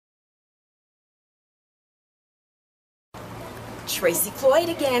Traci Cloyd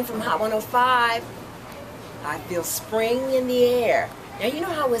again from Hot 105. I feel spring in the air. Now you know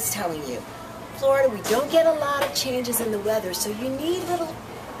how I was telling you, Florida, we don't get a lot of changes in the weather, so you need little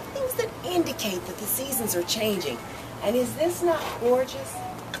things that indicate that the seasons are changing. And is this not gorgeous?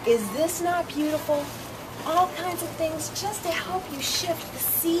 Is this not beautiful? All kinds of things just to help you shift the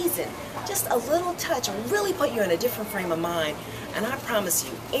season. Just a little touch will really put you in a different frame of mind. And I promise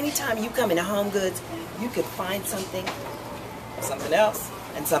you, anytime you come into Homegoods, you could find something else,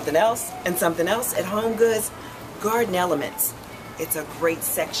 and something else, and something else at Homegoods. Garden Elements. It's a great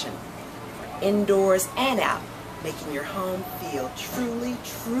section for indoors and out, making your home feel truly,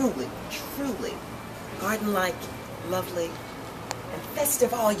 truly, truly garden-like, lovely, and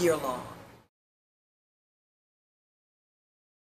festive all year long.